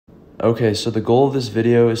Okay, so the goal of this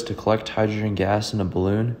video is to collect hydrogen gas in a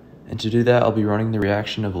balloon, and to do that I'll be running the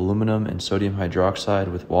reaction of aluminum and sodium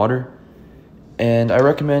hydroxide with water. And I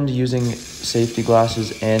recommend using safety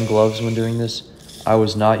glasses and gloves when doing this. I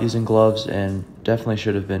was not using gloves and definitely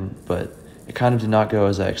should have been, but it kind of did not go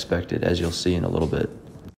as I expected, as you'll see in a little bit.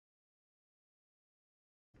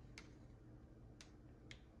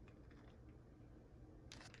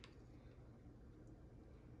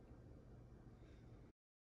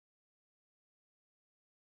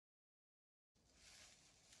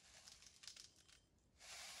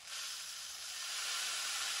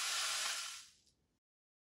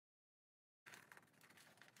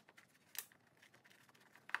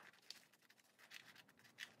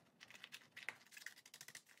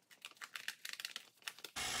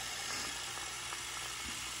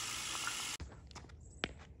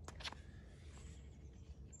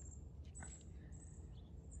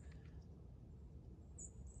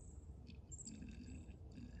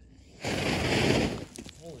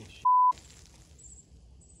 Holy shit.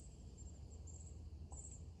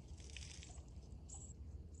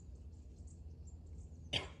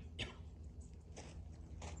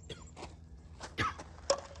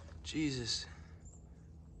 Jesus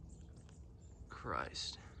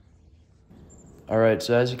Christ. Alright,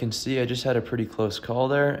 so as you can see, I just had a pretty close call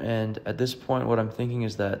there, and at this point what I'm thinking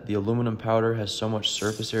is that the aluminum powder has so much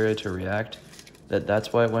surface area to react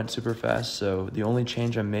that's why it went super fast, so the only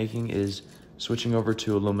change I'm making is switching over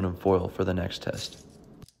to aluminum foil for the next test.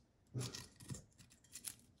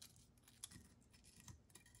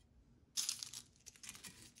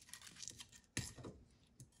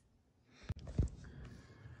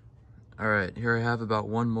 Alright, here I have about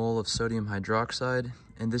 1 mole of sodium hydroxide,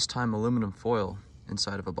 and this time aluminum foil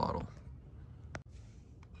inside of a bottle.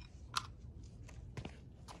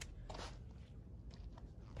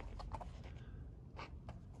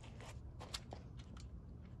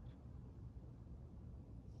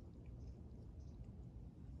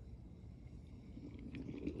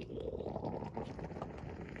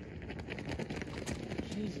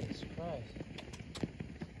 Jesus Christ.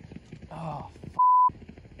 Oh,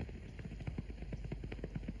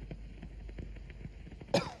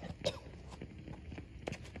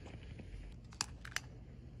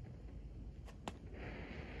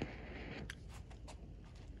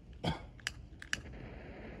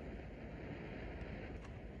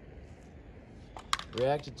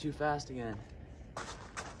 Reacted too fast again.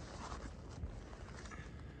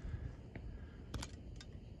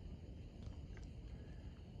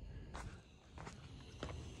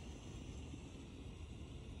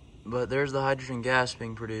 But there's the hydrogen gas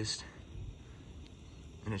being produced,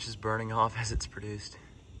 and it's just burning off as it's produced.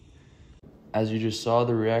 As you just saw,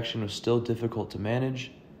 the reaction was still difficult to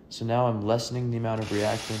manage, so now I'm lessening the amount of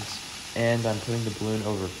reactants, and I'm putting the balloon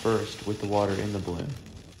over first with the water in the balloon.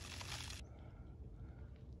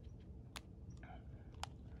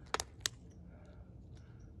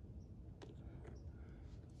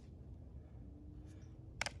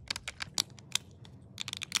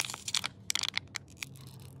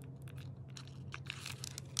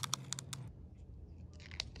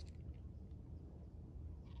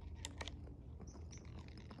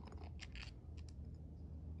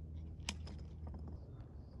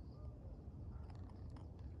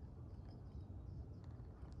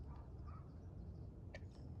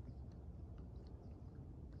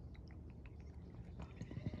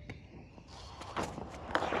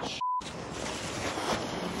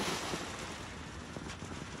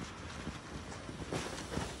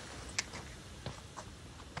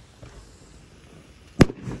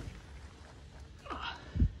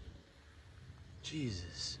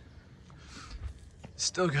 Jesus. It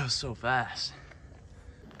still goes so fast.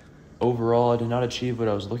 Overall, I did not achieve what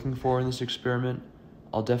I was looking for in this experiment.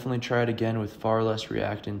 I'll definitely try it again with far less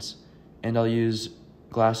reactants, and I'll use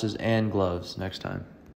glasses and gloves next time.